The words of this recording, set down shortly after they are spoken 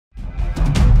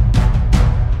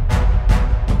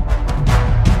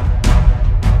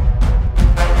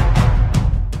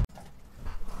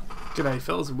G'day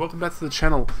fellas and welcome back to the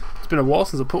channel. It's been a while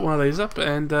since I put one of these up,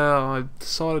 and I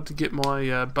decided to get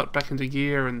my butt back into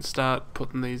gear and start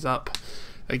putting these up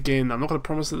again. I'm not going to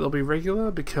promise that they'll be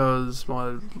regular because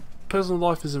my personal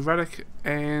life is erratic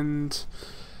and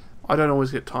I don't always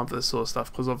get time for this sort of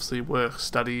stuff because obviously work,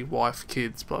 study, wife,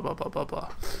 kids, blah blah blah blah blah.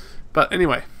 But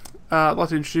anyway, I'd like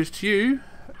to introduce to you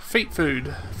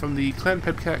FeeTFood from the clan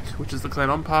Pepcac, which is the clan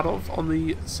I'm part of, on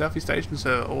the Southeast Asian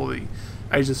server, or the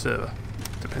Asia server,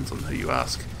 depends on who you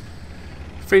ask.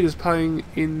 Feet is playing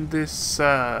in this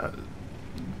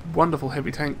wonderful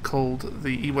heavy tank called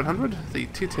the E100, the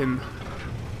tier 10,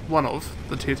 one of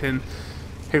the tier 10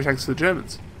 heavy tanks for the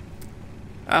Germans.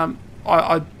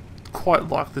 I quite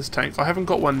like this tank. I haven't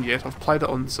got one yet. I've played it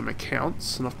on some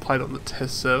accounts and I've played it on the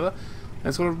test server, and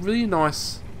it's got a really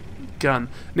nice gun.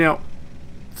 Now,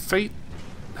 Feet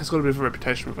has got a bit of a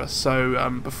reputation with us,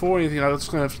 so before anything, I'm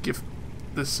just going to have to give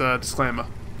this disclaimer.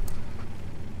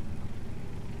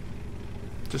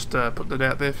 Just put that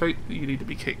out there, Feet. You need to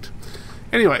be kicked.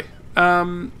 Anyway,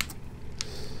 for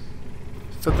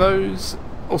those,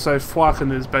 also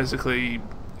Fwaken is basically,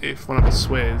 if one of us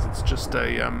swears, it's just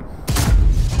a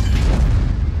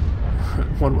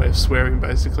one way of swearing,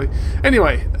 basically.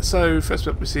 Anyway, so first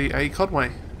up we see a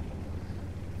Conway.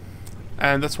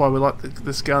 And that's why we like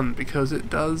this gun, because it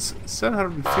does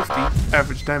 750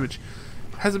 average damage.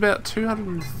 Has about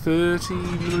 230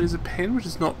 millimeters of pen, which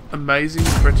is not amazing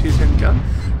for a tier 10 gun,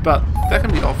 but that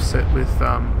can be offset with,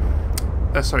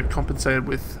 compensated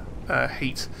with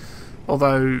heat.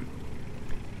 Although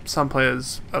some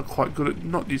players are quite good at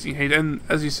not using heat, and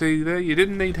as you see there, you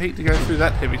didn't need heat to go through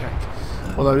that heavy tank.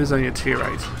 Although it is only a tier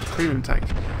 8 premium tank.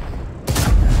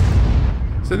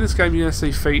 So in this game you're going to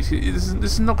see Feet. This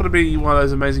is not going to be one of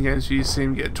those amazing games where you see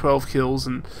him get 12 kills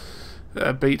and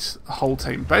beat a whole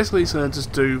team. Basically he's going to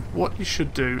just do what you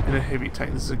should do in a heavy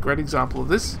tank. This is a great example of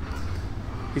this.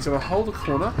 He's going to hold a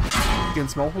corner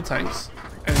against multiple tanks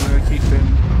and he's going to keep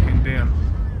them pinned down.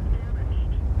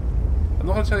 I'm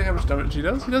not going to tell you how much damage he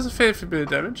does. He does a fair bit of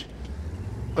damage,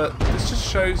 but this just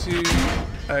shows you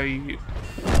a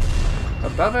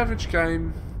above average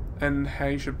game and how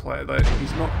you should play it. Like,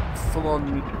 he's not full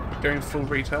on going full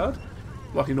retard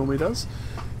like he normally does,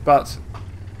 but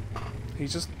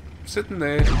he's just sitting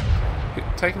there,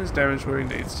 taking his damage where he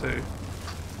needs to,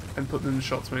 and putting in the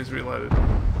shots when he's reloaded.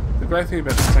 The great thing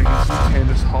about this tank is you can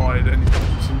just hide and you've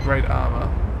got some great armour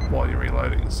while you're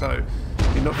reloading, so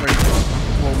you're not very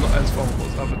not as vulnerable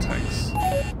as other tanks.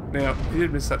 Now, he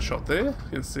did miss that shot there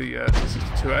against the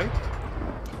T62A,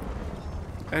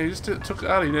 and he just took it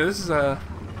early. Now, this is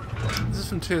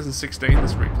from 2016,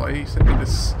 this replay. He sent me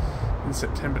this in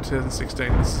September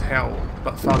 2016. This is how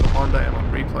far behind I am on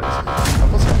replays.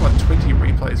 I've also got like 20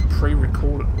 replays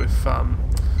pre-recorded with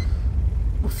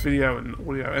video and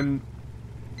audio, and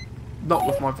not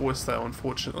with my voice though,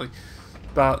 unfortunately.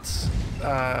 But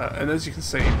and as you can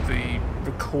see, the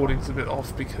recording's a bit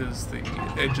off because the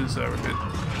edges are a bit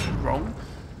wrong,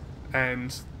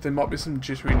 and there might be some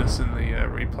jitteriness in the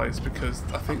replays because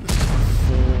I think this is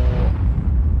before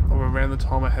or around the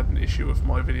time I had an issue with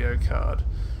my video card.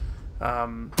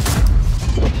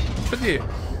 But yeah,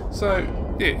 so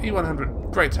yeah,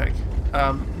 E100, great tank,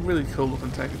 really cool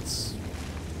looking tank. It's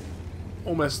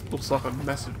almost looks like a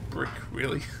massive brick,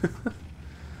 really.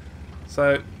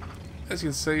 So as you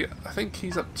can see, I think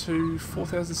he's up to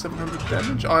 4,700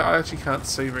 damage. I actually can't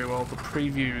see very well. The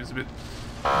preview is a bit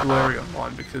blurry on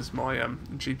mine because my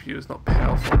GPU is not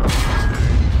powerful enough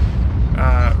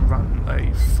to run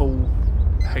a full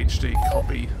HD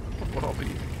copy of what I'll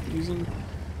be using.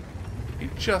 He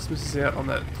just misses out on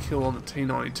that kill on the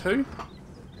T92.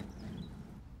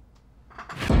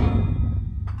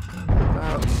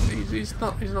 He's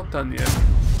not done yet.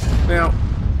 Now,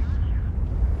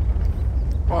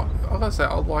 I gotta say,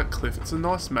 I like Cliff. It's a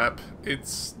nice map.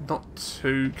 It's not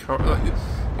too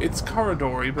it's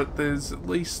corridory, but there's at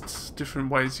least different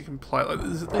ways you can play it. Like,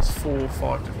 there's at least 4 or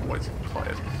 5 different ways you can play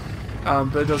it.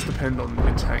 But it does depend on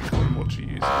your tank and what you're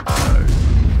using, so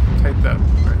take that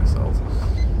with a grain of salt.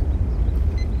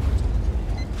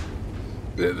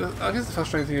 I guess the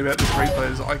frustrating thing about this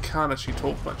replay is I can't actually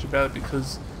talk much about it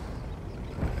because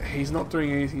he's not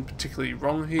doing anything particularly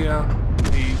wrong here.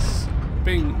 He's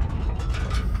being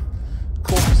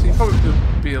cautious. He probably could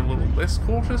be a little less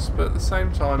cautious, but at the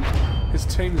same time, his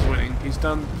team's winning. He's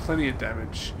done plenty of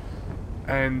damage,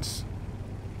 and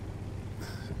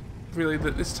really,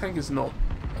 this tank is not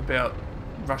about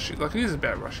rushing. Like, it is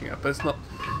about rushing out, but it's not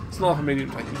like a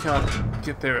medium tank. You can't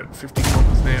get there at 50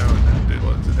 kilometers an hour and do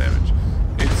loads of damage.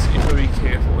 You've got to be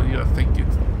careful and you got to think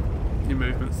your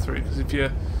movements through, because if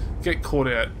you get caught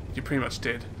out, you're pretty much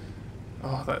dead.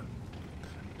 Oh, that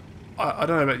I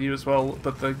don't know about you as well,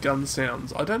 but the gun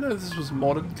sounds, I don't know if this was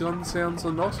modded gun sounds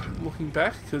or not, looking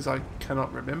back, because I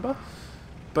cannot remember,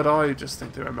 but I just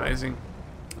think they're amazing.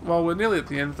 Well, we're nearly at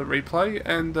the end of the replay,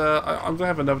 and I'm going to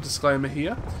have another disclaimer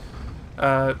here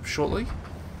shortly.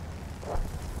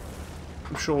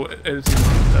 I'm sure editing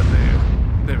that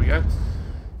there we go.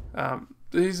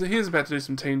 He's about to do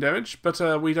some team damage, but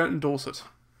we don't endorse it.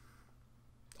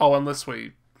 Oh, unless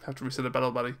we have to reset a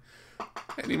battle buddy.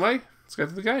 Anyway, let's go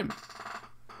to the game.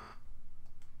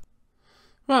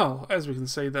 Well, as we can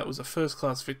see, that was a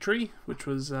first-class victory, which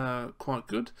was quite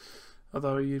good.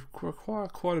 Although you require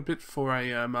quite a bit for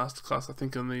a masterclass, I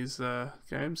think, on these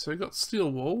games. So he got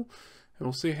Steel Wall, and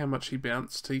we'll see how much he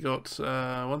bounced. He got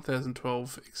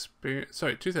 2012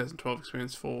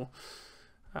 experience for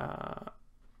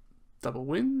double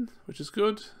win, which is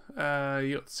good. He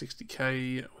got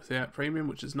 60k without premium,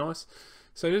 which is nice.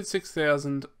 So he did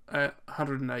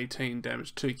 6,118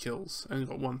 damage, 2 kills, and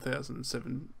got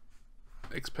 1,007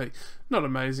 XP. Not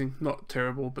amazing, not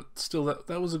terrible, but still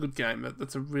that was a good game.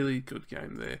 That's a really good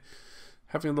game there.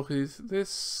 Having a look at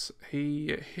this,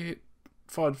 he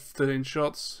fired 13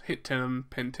 shots, hit 10 of them,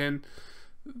 pen 10.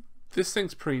 This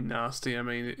thing's pretty nasty. I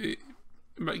mean,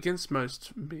 against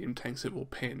most medium tanks it will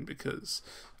pen because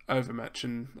overmatch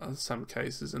in some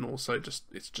cases, and also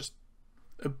it's just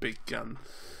a big gun.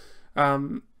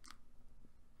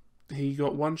 He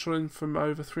got one shot in from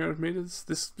over 300 meters.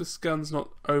 This gun's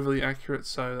not overly accurate,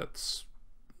 so it's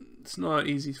not an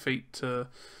easy feat to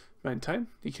maintain.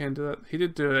 He can do that. He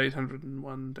did do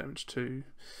 801 damage to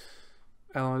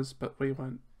allies, but we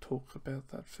won't talk about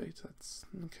that feat. That's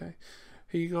okay.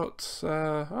 He got he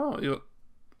got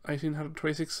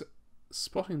 1826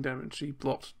 spotting damage. He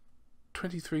blocked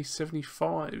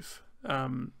 2375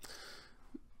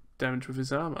 damage with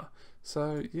his armor.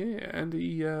 So yeah, and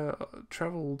he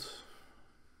travelled.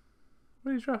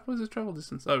 What did he travel? What was his travel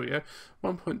distance? Oh yeah,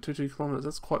 1.22 kilometers.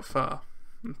 That's quite far.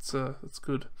 That's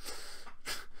good.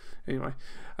 Anyway,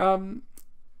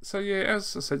 so yeah,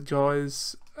 as I said,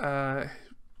 guys, gonna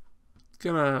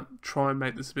try and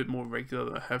make this a bit more regular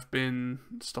than I have been.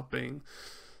 Stop being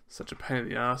such a pain in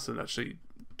the ass and actually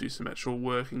do some actual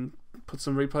work and put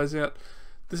some replays out.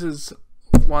 This is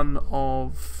one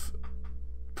of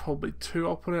probably 2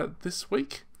 I'll put out this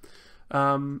week,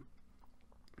 and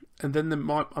then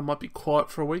I might be quiet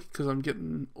for a week because I'm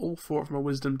getting all 4 of my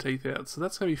wisdom teeth out, so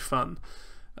that's gonna be fun.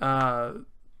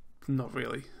 Not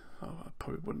really. I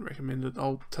probably wouldn't recommend it.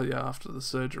 I'll tell you after the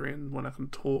surgery and when I can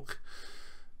talk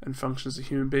and function as a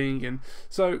human being again.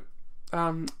 So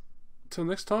till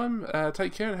next time,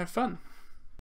 take care and have fun.